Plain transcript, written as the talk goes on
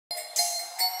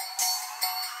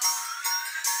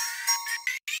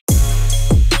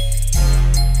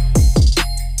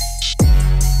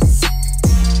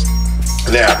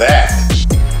Now that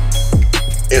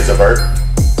is a burp.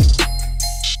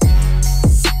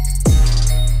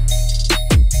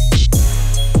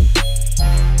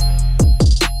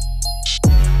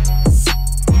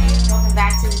 Welcome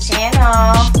back to the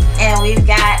channel, and we've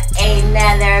got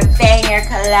another banger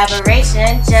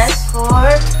collaboration just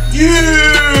for you.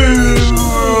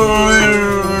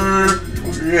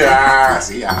 Yeah,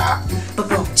 see, like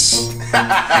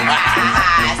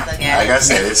I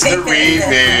said, it's the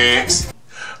remix.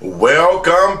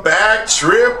 Welcome back,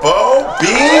 Triple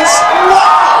Beats.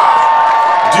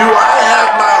 Do I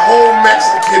have my whole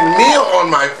Mexican meal on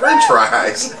my french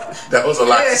fries? That was a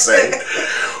lot to say.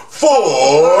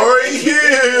 For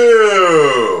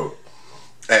you.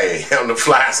 Hey, on the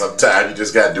fly sometimes, you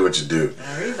just gotta do what you do.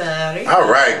 everybody.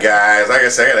 Alright, guys, like I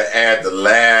said, I gotta add the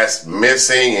last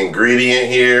missing ingredient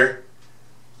here.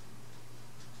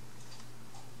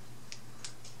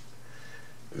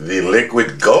 The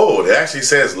liquid gold. It actually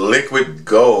says liquid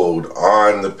gold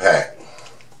on the pack.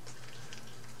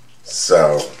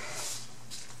 So,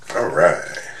 alright.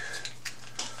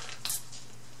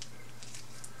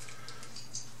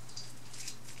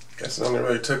 Guess it only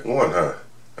really took one, huh?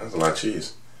 That's a lot of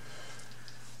cheese.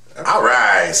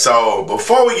 Alright, so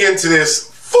before we get into this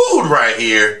food right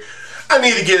here, I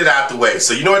need to get it out the way.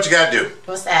 So you know what you gotta do?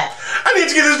 What's that? I need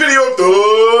to give this video a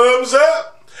thumbs up.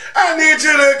 I need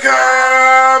you to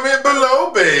comment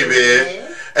below, baby.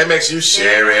 And make sure you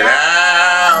share it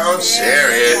out. Share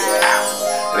it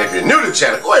out. And if you're new to the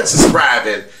channel, go ahead and subscribe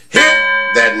and hit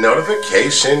that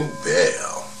notification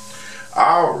bell.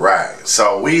 Alright,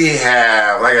 so we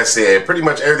have, like I said, pretty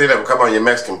much everything that will come on your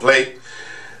Mexican plate.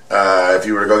 If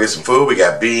you were to go get some food, we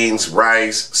got beans,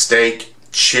 rice, steak,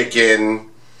 chicken.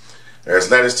 There's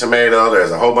lettuce, tomato.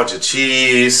 There's a whole bunch of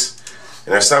cheese.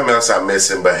 And there's something else I'm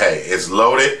missing, but hey, it's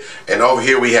loaded. And over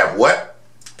here we have what?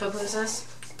 Pupusas.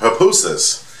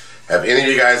 Pupusas. Have any of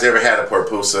you guys ever had a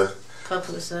pupusa?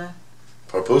 Pupusa.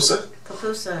 Pupusa?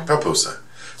 Pupusa. Pupusa.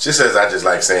 She says I just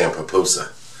like saying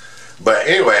pupusa. But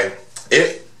anyway,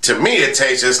 to me it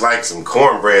tastes just like some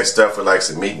cornbread stuff with like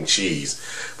some meat and cheese.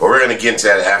 But we're going to get into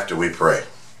that after we pray.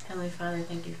 Heavenly Father,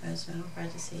 thank you for this meal. Pray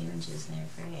to see you in Jesus' name.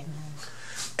 Pray, amen.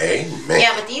 Amen.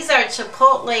 Yeah, but these are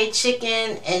chipotle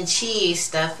chicken and cheese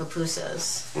stuffed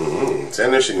pupusas. So I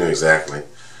knew she knew exactly.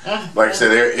 Like I said,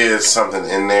 there is something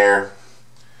in there.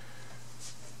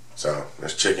 So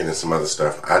there's chicken and some other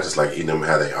stuff. I just like eating them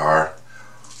how they are.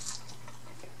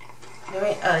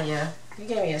 Oh yeah. You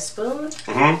gave me a spoon?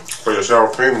 For your sour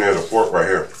cream, there's a fork right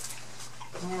here.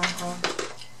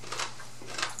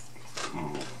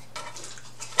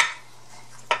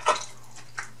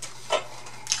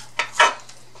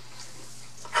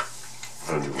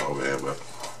 I don't do my overhead, but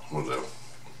what's up?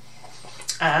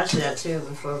 I actually had two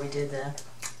before we did the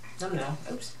thumbnail.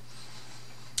 Oops.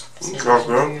 Okay,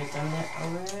 girl. Your thumbnail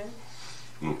overhead.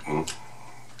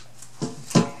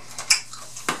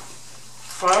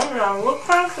 Fine, now look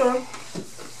closer.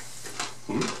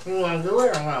 You want to do it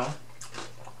or no?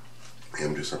 Let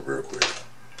me do something real quick.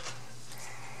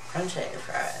 I'm taking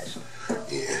fries.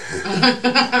 Yeah.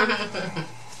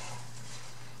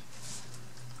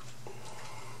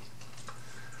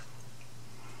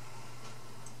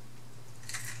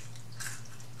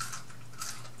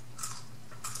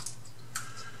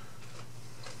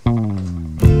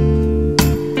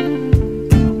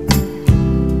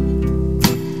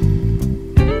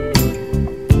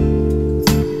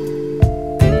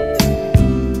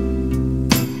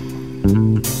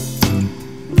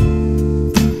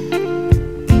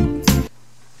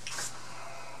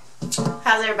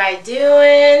 How's everybody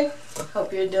doing?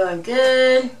 Hope you're doing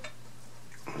good.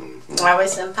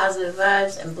 Always some positive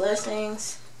vibes and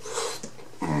blessings.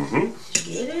 Did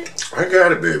you get it? I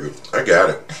got it, baby. I got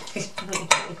it.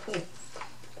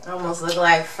 Almost look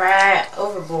like fried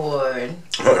overboard.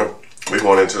 We're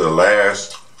going into the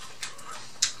last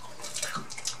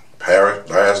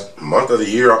month of the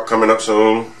year coming up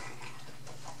soon.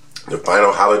 The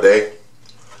final holiday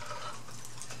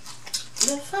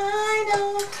The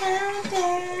final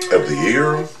countdown of the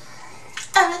year. Of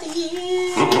the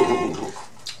year.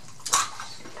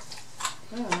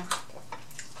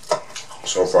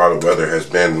 So far the weather has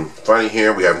been funny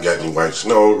here. We haven't got any white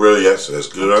snow really yet, so that's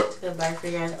good. Good bite for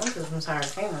you guys. I'm just some sour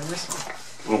cream on this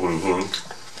one.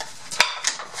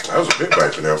 That was a big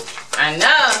bite for them. I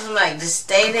know. I'm like, just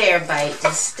stay there, bite.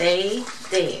 Just stay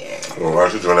there. Well, while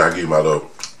you're doing that, I'll give you my little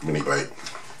mini bite.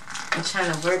 I'm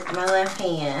trying to work my left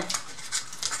hand.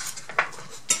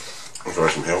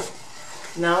 Want some help?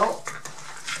 No.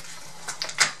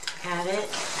 Got it.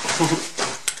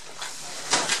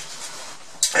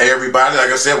 Hey everybody, like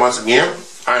I said once again,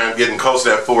 I I am getting close to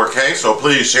that 4K, so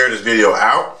please share this video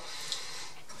out.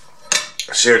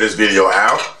 Share this video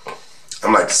out.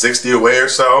 I'm like 60 away or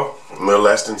so, a little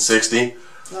less than 60.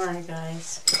 Alright,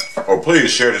 guys. Or please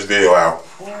share this video out.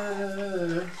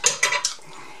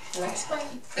 Next one.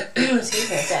 Excuse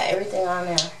me, got everything on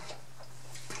there.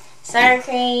 Sour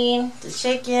cream, the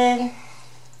chicken,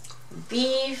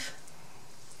 beef,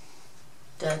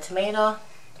 the tomato.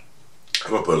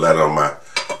 I'm gonna put a letter on my.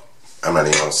 I'm not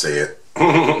even gonna say it.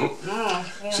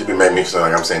 She be making me feel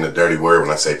like I'm saying a dirty word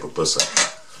when I say pupusa.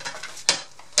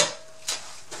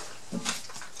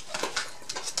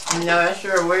 I'm not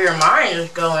sure where your mind is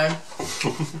going.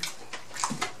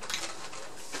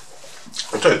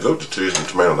 I'll take good to cheese and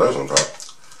tomato lettuce on top.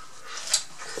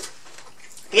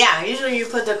 Yeah, usually you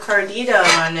put the cardito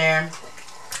on there.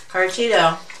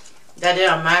 Cardito. That did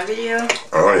on my video.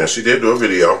 Oh yeah, she did do a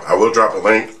video. I will drop a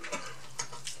link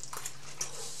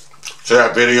to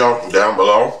that video down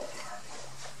below.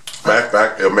 Back.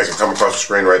 It'll make it come across the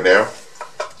screen right now.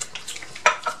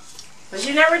 But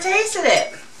you never tasted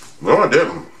it. No, I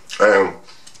didn't. And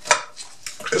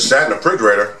it sat in the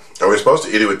refrigerator, and we were supposed to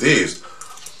eat it with these.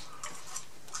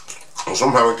 And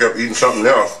somehow we kept eating something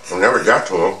else and never got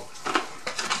to them.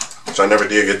 So I never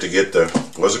did get to get the,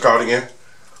 what's it called again?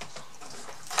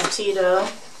 Petito.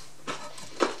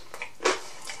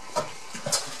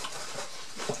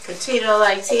 Petito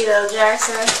like Tito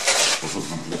Jackson.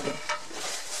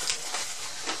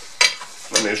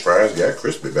 And these fries got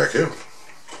crispy back here.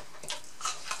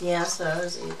 Yeah, so I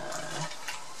was eating.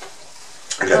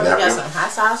 I got that. You got some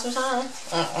hot sauce or something?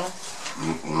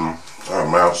 Oh,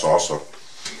 mild salsa.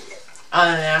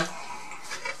 Oh, yeah.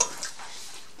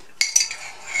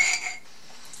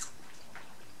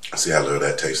 See how little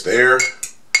that tastes there.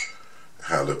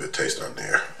 How a little bit tastes on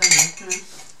there.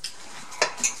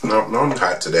 No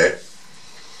hot today.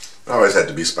 Always had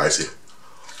to be spicy.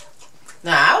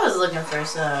 Nah, I was looking for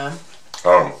some.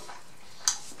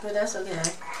 But that's okay.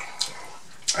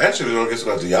 I actually was gonna get some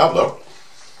of Diablo.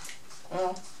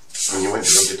 Oh. When you went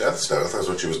to go get the other stuff, that's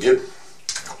what you was getting.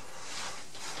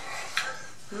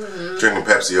 Drinking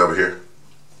Pepsi over here.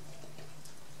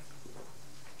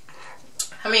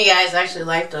 How many guys actually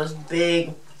like those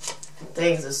big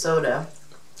things of soda?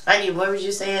 What were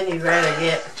you saying? You'd rather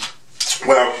get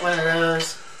one of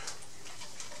those?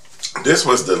 This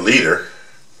was the liter.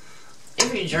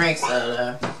 If you drink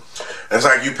soda. It's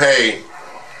like you pay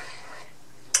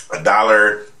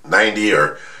 $1.90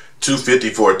 or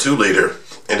 $2.50 for a 2 liter,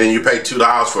 and then you pay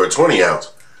 $2 for a 20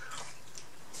 ounce.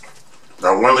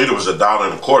 Now 1 liter was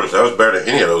 $1.25, so that was better than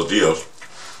any of those deals.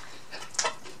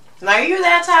 Now, are you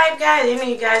that type guy? Any of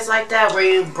you guys like that, where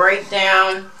you break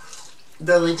down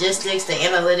the logistics, the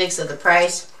analytics of the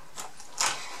price?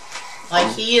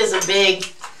 Like, he is a big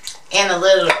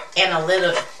analytical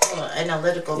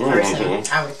person,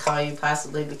 I would call you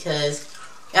possibly, because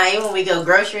even when we go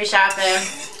grocery shopping,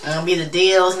 it'll be the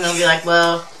deals, and it'll be like,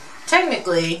 well,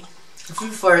 technically,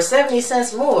 for 70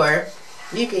 cents more,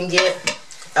 you can get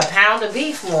a pound of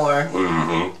beef more.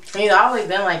 He's always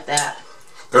been like that.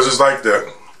 Because it's like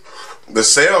the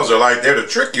sales are like there to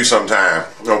trick you sometime.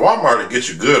 Walmart will get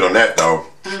you good on that though.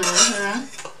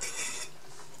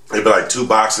 It'd be like 2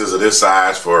 boxes of this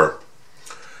size for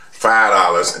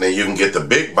 $5, and then you can get the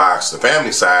big box, the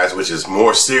family size, which is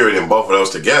more cereal than both of those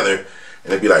together,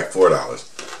 and it'd be like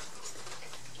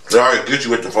 $4. They always get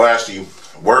you with the flashy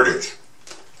wordage.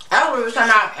 We were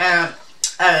talking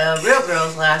about Real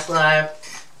Girls last live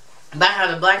about how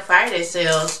the Black Friday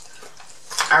sales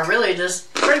are really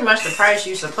just pretty much the price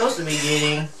you're supposed to be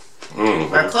getting,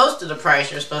 or close to the price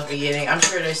you're supposed to be getting. I'm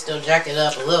sure they still jack it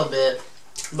up a little bit,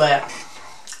 but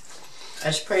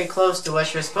it's pretty close to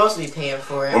what you're supposed to be paying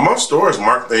for it. Well, most stores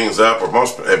mark things up, or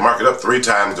they mark it up 3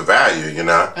 times the value, you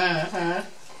know.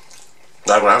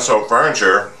 Like when I sold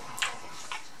furniture,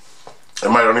 it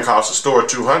might only cost the store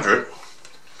 $200,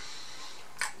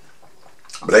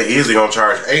 but they easily gonna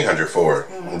charge $800 for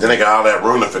it. And then they got all that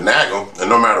room to finagle, and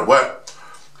no matter what,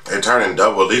 they turn in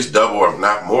double, at least double, or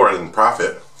not more than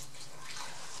profit.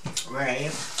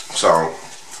 Right. So,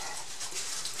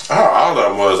 all of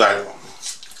them was like,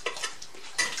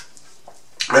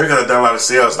 maybe because I've done a lot of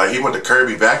sales, like even with the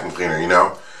Kirby vacuum cleaner, you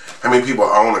know, how many people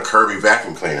own a Kirby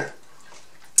vacuum cleaner?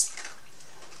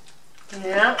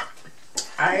 Yeah,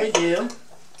 I do.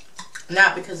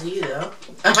 Not because of you, though.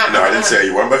 No, I didn't say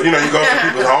you weren't, but you know, you go to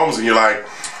people's homes and you're like,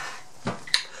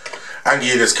 I can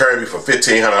give you this Kirby for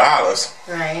 $1,500.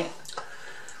 Right.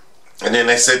 And then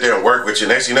they sit there and work with you.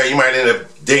 Next, you know, you might end up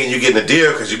digging you getting a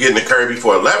deal because you're getting the Kirby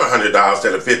for $1,100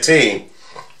 instead of $1,500.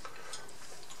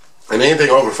 And anything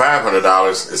over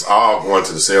 $500 is all going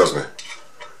to the salesman.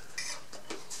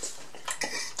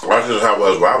 Well, this is how it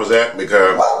was where I was at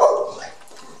because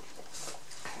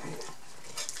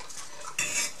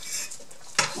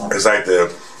it's like the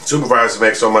supervisors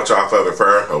make so much off of it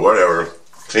for or whatever,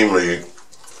 team lead.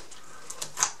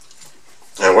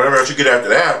 And whatever else you get after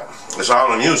that, it's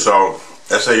all on you. So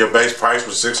let's say your base price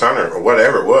was $600 or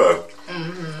whatever it was.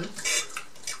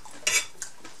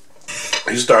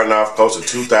 You starting off close to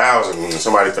 $2,000 and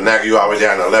somebody finagle you all the way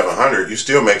down to $1,100, you're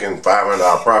still making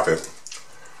 $500 profit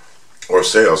or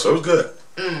sales. So it's good.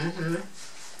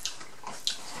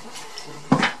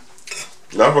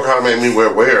 That's what kind of made me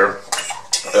aware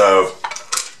of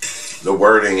the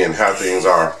wording and how things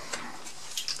are.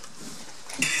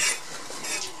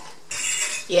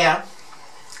 Yeah.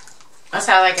 That's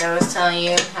how, like I was telling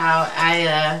you, how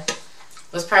I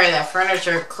was part of that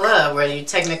furniture club where you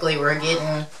technically were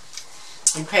getting,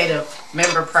 you paid a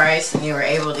member price and you were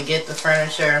able to get the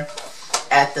furniture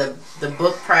at the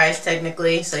book price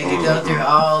technically, so you could go through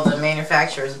all the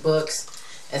manufacturer's books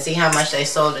and see how much they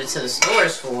sold it to the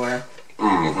stores for,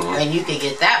 and you could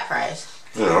get that price.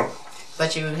 Yeah.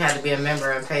 But you had to be a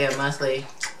member and pay a monthly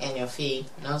annual fee.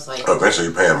 And I was like, eventually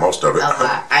you're paying most of it. A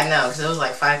lot. I know, because it was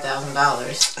like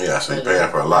 $5,000. Yeah, so you're paying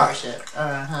for a lot.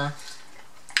 I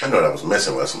know that was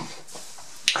missing with some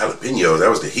jalapenos. That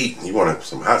was the heat. You wanted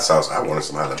some hot sauce. I wanted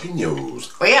some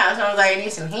jalapenos. Well, yeah, so I was like, I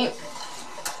need some heat.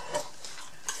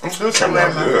 It's still coming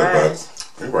out good, but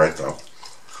you're right though.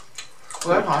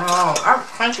 Well, I'm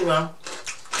crunchy one.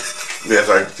 Yeah, it's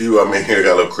like a few of them in here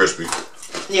got a little crispy.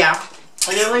 Yeah.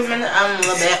 I did leave them in the oven a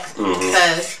little bit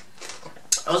because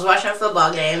I was watching a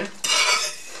football game.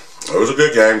 It was a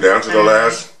good game down to the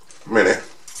last minute.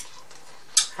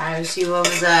 I didn't see what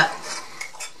was up.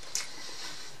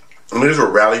 And these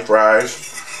were rally fries.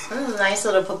 This is a nice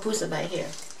little pupusa right here.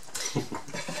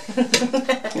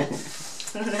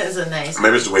 That's a nice.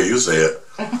 Maybe it's the way you say it.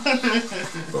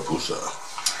 Pupusa.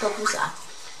 Pupusa.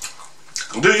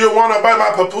 Do you want to buy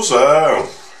my pupusa?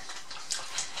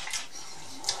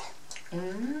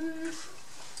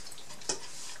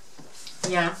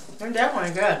 Yeah, they're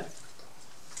definitely good.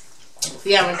 If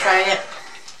you haven't tried it,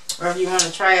 or if you want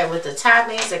to try it with the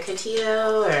toppings, the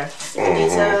cotito or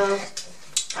cotito.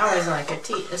 I always like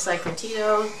cotito. It's like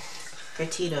cotito,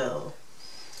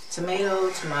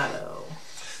 tomato.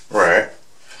 Right.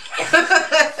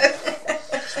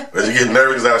 Was you getting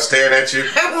nervous because I was staring at you?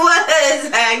 I was,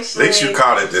 actually. At least you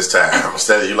caught it this time.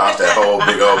 Instead of you lost that whole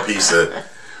big old piece of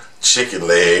chicken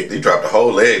leg. You dropped the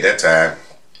whole leg that time.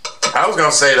 I was going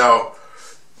to say, though,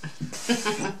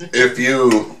 if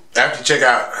you, after you check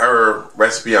out her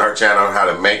recipe on her channel, how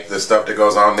to make the stuff that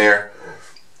goes on there,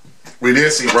 we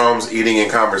did see Rome's Eating in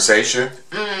Conversation.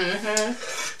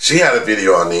 She had a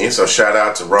video on these, so shout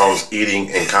out to Rome's Eating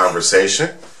in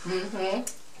Conversation.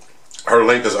 Her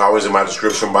link is always in my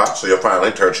description box, so you'll find a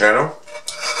link to her channel.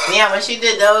 Yeah, when she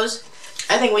did those,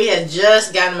 I think we had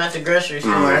just gotten them at the grocery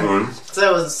store. So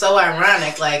it was so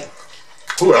ironic, like...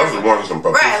 Who else was wanting some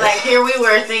pupusas? Right, like here we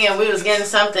were thinking we was getting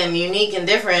something unique and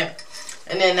different,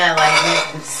 and then that like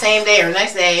same day or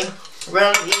next day,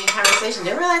 Rome's Eating Conversation,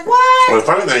 they were like, what? Well, the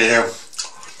funny thing is,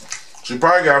 she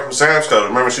probably got it from Sam's Club.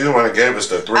 Remember, she the one that gave us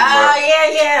the 3 months. Oh,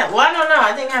 yeah. Well, I don't know.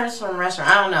 I think I was from a restaurant.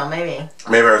 I don't know. Maybe.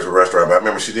 Maybe I was a restaurant, but I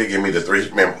remember she did give me the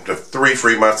 3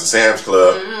 free months of Sam's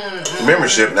Club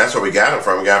membership, and that's where we got it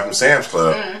from. We got it from Sam's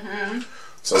Club.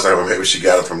 So I was like, well, maybe she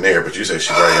got it from there, but you said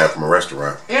she probably got it from a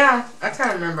restaurant. Yeah, I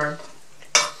can't remember.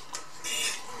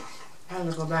 I have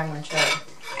to go back and check.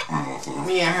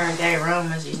 Me and her and Daddy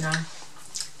Rome was eating them.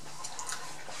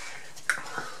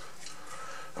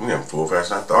 I'm getting full fast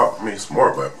than I thought. I mean, it's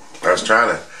more, but I was trying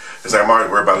to, because I'm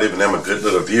already worried about leaving them a good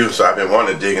little view, so I've been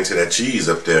wanting to dig into that cheese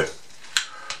up there.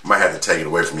 Might have to take it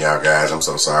away from y'all guys. I'm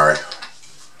so sorry.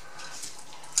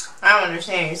 I don't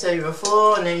understand. You said you were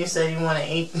full, and then you said you want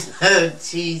to eat the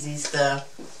cheesy stuff.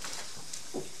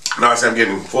 No, I said I'm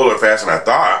getting fuller fast than I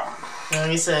thought.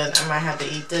 And you said I might have to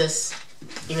eat this,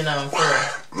 even though I'm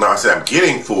full. No, I said I'm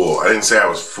getting full. I didn't say I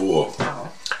was full.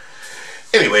 Oh.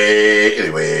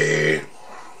 Anyway.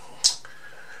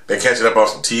 Been catching up on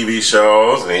some TV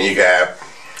shows, and then you got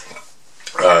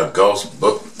Ghostbusters.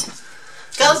 Book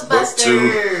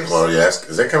 2. Well, yeah,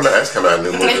 is that coming out? That's coming out a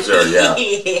new movie. Yeah.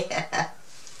 Yeah.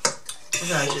 That's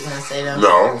not what you're gonna say though.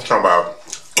 No, I'm talking about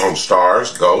on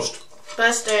Stars,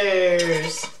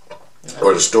 Ghostbusters.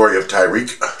 Or the story of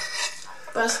Tyreek.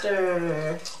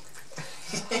 Buster.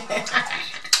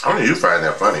 How do you find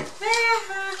that funny?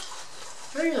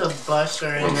 There's a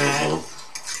Buster in that.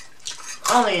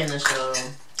 Only in the show.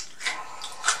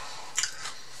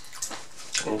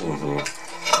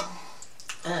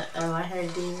 Oh, I heard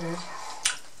Deezer.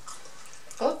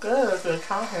 Oh, good. Good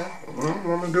talking. What am I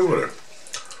gonna do with her?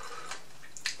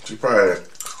 She probably,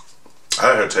 I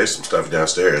let her taste some stuff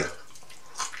downstairs.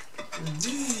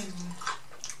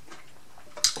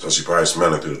 So she probably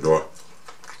smelled it through the door.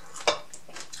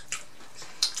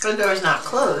 The door's not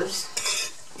closed.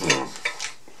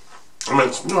 I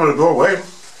mean, you know, the doorway.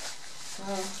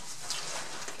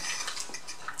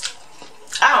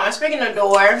 Oh, and speaking of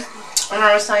door, when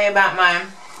I was telling you about my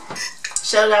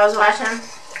show that I was watching,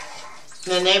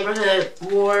 the Neighborhood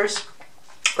Wars.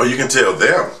 Oh, you can tell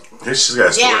them. She's got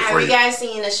a story Yeah, for have you guys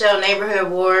seen the show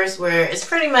Neighborhood Wars, where it's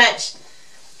pretty much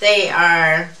they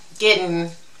are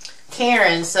getting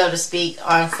Karen, so to speak,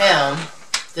 on film.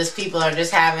 Just people are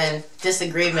just having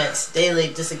disagreements,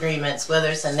 daily disagreements, whether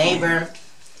it's a neighbor,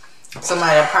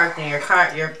 somebody that parked in your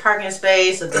car, your parking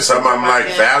space. Is some of them like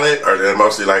valid, or they're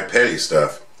mostly like petty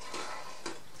stuff?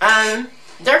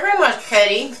 They're pretty much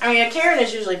petty. I mean, a Karen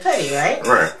is usually petty, right?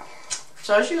 Right.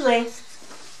 So it's usually.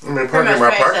 I mean, parking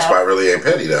my parking spot really ain't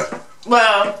petty though.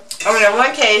 Well, I mean, in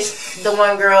one case, the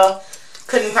one girl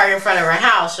couldn't park in front of her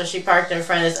house, so she parked in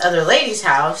front of this other lady's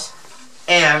house.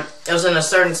 And it was in a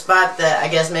certain spot that I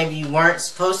guess maybe you weren't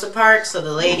supposed to park, so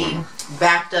the lady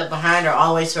backed up behind her all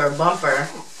the way to her bumper.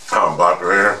 Oh, blocked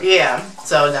her here? Yeah.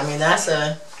 So, I mean, that's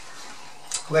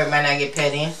where it might not get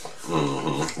petty.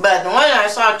 But the one I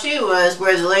saw, too, was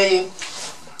where the lady,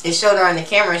 it showed her on the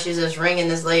camera, she was just ringing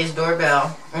this lady's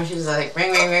doorbell. And she was like,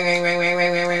 ring, ring, ring, ring, ring, ring,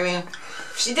 ring, ring, ring, ring.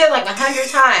 She did like 100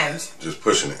 times. Just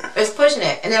pushing it. It's pushing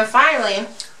it. And then finally,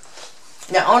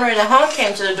 the owner of the home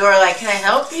came to the door like, can I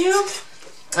help you?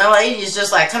 And the lady's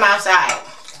just like, come outside.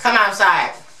 Come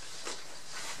outside.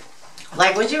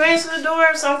 Like, would you answer the door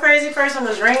if some crazy person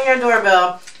was ringing your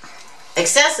doorbell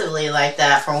excessively like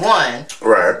that, for one?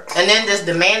 Right. And then just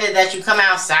demanded that you come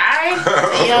outside?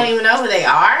 And you don't even know who they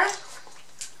are?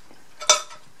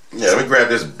 Yeah, let me grab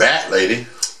this bat lady.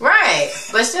 Right.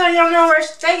 But still, you don't know where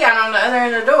they got on the other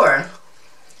end of the door.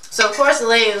 So, of course, the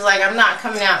lady was like, I'm not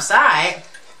coming outside.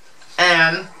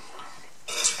 And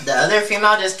the other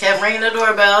female just kept ringing the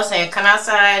doorbell saying, come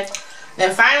outside.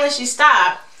 Then finally she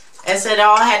stopped and said it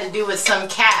all had to do with some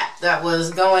cat that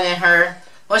was going in her.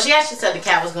 Well, she actually said the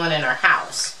cat was going in her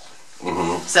house.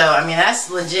 So, I mean, that's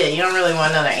legit. You don't really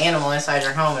want another animal inside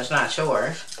your home. It's not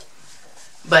yours.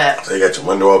 But so you got your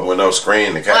window open with no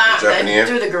screen, the cat jumping in?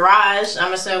 Through the garage,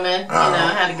 I'm assuming. You know,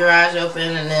 had the garage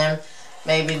open, and then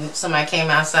maybe somebody came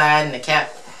outside and the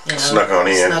cat, you know, snuck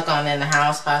on in the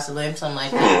house, possibly, something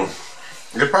like that.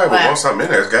 There probably would want something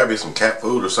in there. There's got to be some cat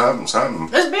food or something.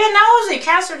 It's being nosy.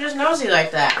 Cats are just nosy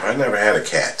like that. I never had a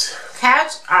cat.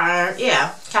 Cats are,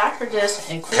 cats are just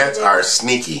inquisitive. Cats are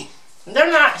sneaky.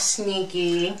 They're not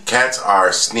sneaky. Cats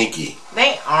are sneaky.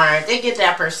 They aren't. They get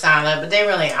that persona, but they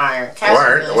really aren't. Cats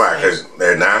are really Why? Because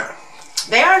they're not?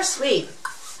 They are sweet.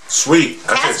 Sweet?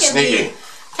 I said sneaky.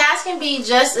 Cats can be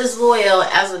just as loyal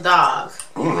as a dog.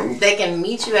 They can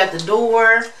meet you at the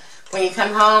door when you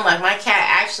come home. Like, my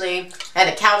cat actually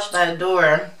had a couch by the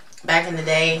door back in the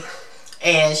day,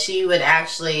 and she would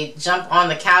actually jump on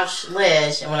the couch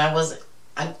ledge, and when I was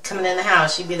coming in the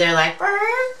house, she'd be there like,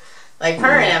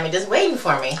 purring at me, just waiting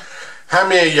for me. How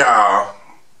many of y'all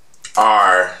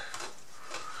are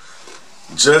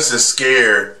just as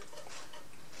scared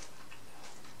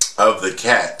of the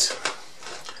cat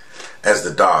as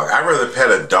the dog? I'd rather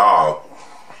pet a dog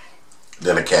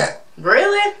than a cat.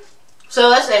 Really? So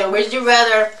let's say, would you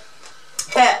rather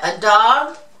pet a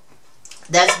dog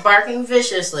that's barking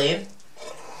viciously,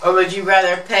 or would you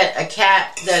rather pet a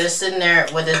cat that is sitting there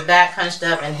with his back hunched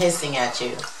up and hissing at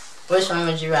you? Which one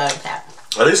would you rather pet?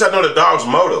 At least I know the dog's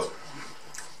motive.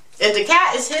 If the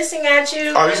cat is hissing at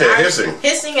you, oh, you said hissing.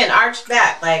 Hissing and arched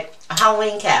back like a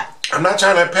Halloween cat. I'm not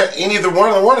trying to pet either one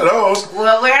of those.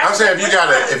 Well, I'm saying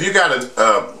if you got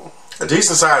a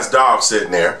decent sized dog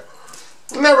sitting there,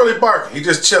 he's not really barking, he's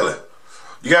just chilling.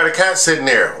 You got a cat sitting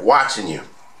there watching you.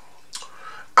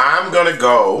 I'm gonna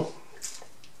go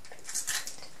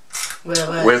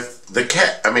with the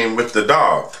cat. I mean, with the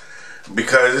dog,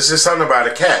 because it's just something about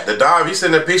a cat. The dog, if he's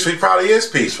sitting there peaceful, he probably is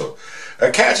peaceful.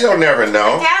 A cat, you don't never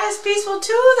know. A cat is peaceful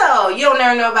too, though. You don't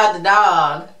never know about the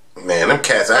dog. Man, them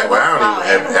cats. I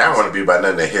don't want to be about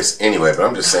nothing that hiss anyway. But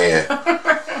I'm just saying.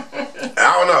 I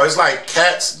don't know. It's like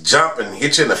cats jump and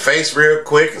hit you in the face real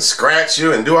quick and scratch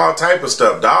you and do all type of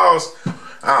stuff. Dogs,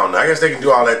 I don't know. I guess they can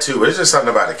do all that too. But it's just something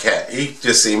about a cat. He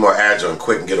just seems more agile and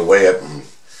quick and get away up and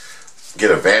get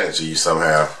advantage of you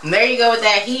somehow. And there you go with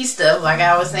that he stuff, like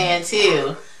I was saying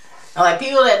too. Like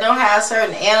people that don't have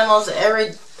certain animals,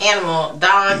 every animal,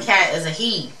 dog, cat is a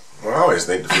he. Well, I always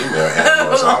think the female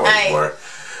animal is always more.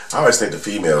 I always think the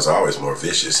females are always more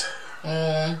vicious.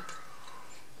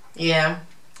 Yeah,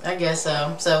 I guess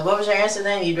so. So, what was your answer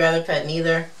then? You'd rather pet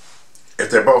neither? if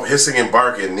they're both hissing and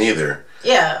barking, neither.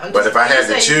 Yeah. But if I had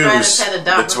to choose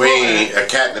between a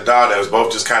cat and a dog that was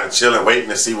both just kind of chilling, waiting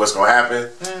to see what's going to happen,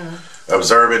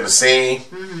 observing the scene,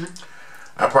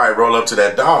 I'd probably roll up to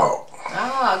that dog.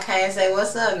 Oh, okay. And say,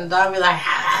 what's up? And the dog be like,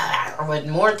 with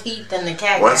more teeth than the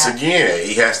cat. Once again,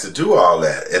 he has to do all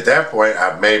that. At that point,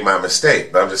 I've made my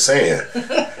mistake. But I'm just saying,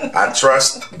 I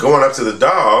trust going up to the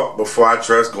dog before I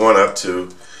trust going up to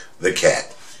the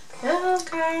cat.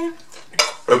 Okay.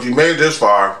 If you made it this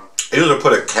far, either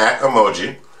put a cat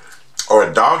emoji or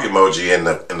a dog emoji in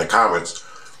the comments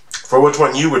for which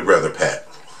one you would rather pet.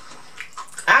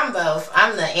 I'm both.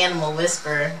 I'm the animal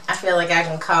whisperer. I feel like I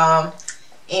can calm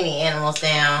any animals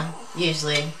down,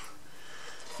 usually.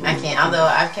 I can't. Although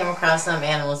I've came across some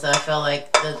animals that I felt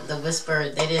like the whisper,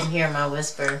 they didn't hear my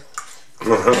whisper.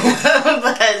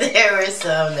 But there were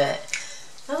some that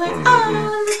I was like,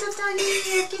 oh, little doggy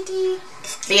here, kitty.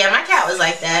 But yeah, my cat was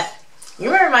like that. You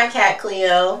remember my cat,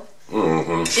 Cleo?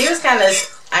 She was kind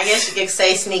of, I guess you could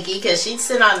say, sneaky, because she'd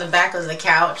sit on the back of the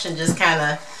couch and just kind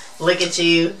of look at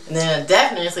you. And then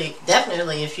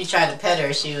definitely, if you tried to pet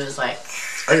her, she was like...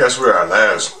 I guess we're our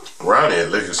last Ronnie, at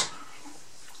least.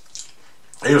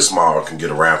 He was small, can get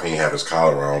around. He didn't have his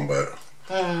collar on, but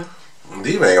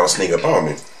Diva ain't gonna sneak up on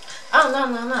me. Oh,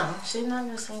 no. She's not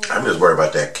gonna sneak up. I'm just worried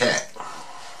about that cat.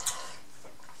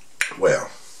 Well,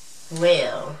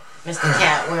 Mr.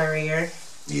 Cat Warrior.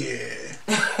 Yeah.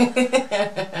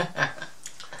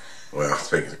 Well,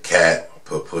 speaking of cat,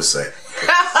 Pupusas.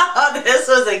 This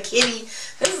was a kitty.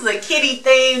 This is a kitty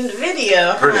themed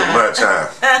video. Pretty much, huh?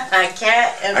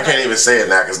 Cat and I can't even say it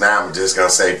now because now I'm just gonna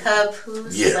say Pupusa.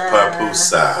 Yeah,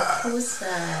 Pupusa.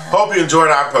 Pupusa. Hope you enjoyed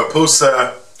our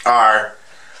Pupusa, our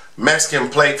Mexican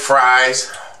plate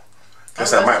fries.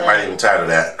 Guess I might even title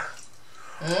that.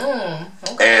 Okay.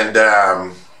 And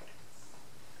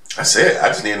that's it. I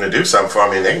just need them to do something for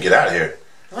me and they can get out of here.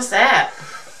 What's that?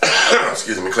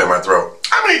 Excuse me, clear my throat.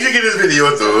 I'm gonna need you to give this video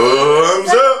a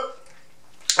thumbs up.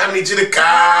 I'm gonna need you to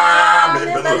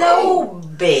comment below,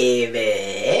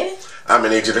 baby. I'm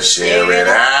gonna need you to share it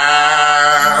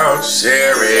out.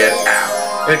 Share it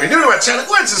out. And if you're new to my channel,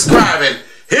 go ahead and subscribe and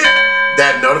hit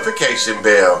that notification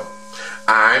bell.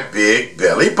 I'm Big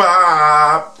Belly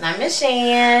Bob. I'm Miss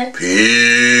Shan. Peace.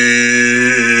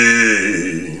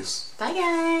 Bye,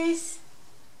 guys.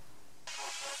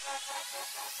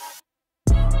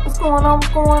 What's going on?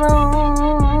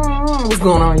 What's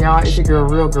going on, y'all? It's your girl,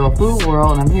 Real Girl Food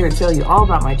World, and I'm here to tell you all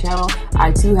about my channel.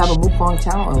 I too have a mukbang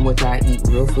channel in which I eat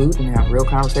real food and have real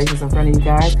conversations in front of you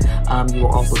guys. You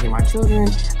will also hear my children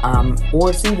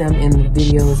or see them in the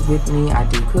videos with me. I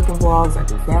do cooking vlogs, I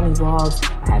do family vlogs,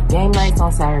 I have game nights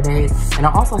on Saturdays, and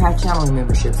I also have channel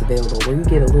memberships available where you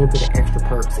get a little bit of extra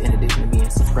perks in addition to being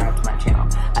subscribed to my channel.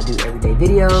 I do everyday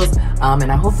videos,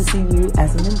 and I hope to see you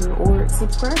as a member or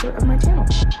subscriber of my channel.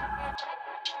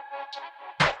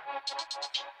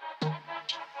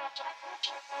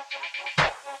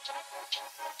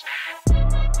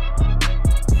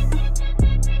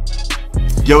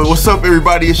 Yo, what's up,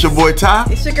 everybody? It's your boy Ty.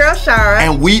 It's your girl Shara.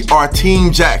 And we are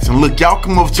Team Jackson. Look, y'all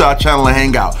come over to our channel and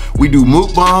hang out. We do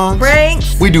mukbangs,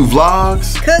 pranks, we do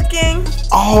vlogs, cooking,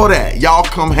 all that. Y'all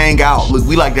come hang out. Look,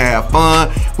 we like to have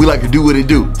fun. We like to do what it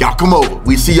do. Y'all come over.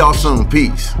 We see y'all soon.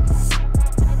 Peace.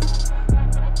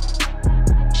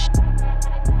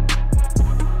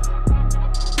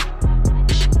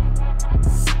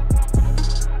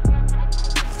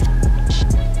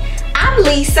 I'm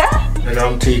Lisa. And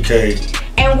I'm TK.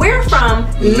 And we're from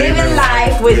Living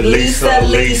Life with Lisa.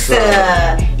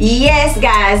 Yes,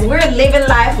 guys, we're Living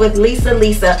Life with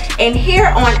Lisa. And here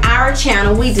on our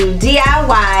channel, we do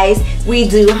DIYs, we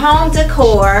do home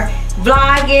decor,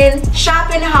 vlogging,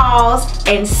 shopping hauls,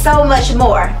 and so much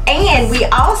more. And we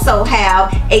also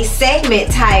have a segment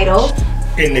titled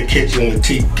In the Kitchen with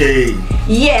TK.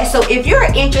 Yeah, so if you're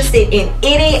interested in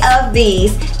any of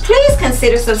these, please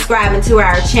consider subscribing to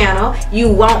our channel. You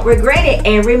won't regret it.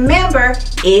 And remember,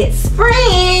 it's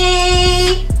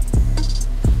free.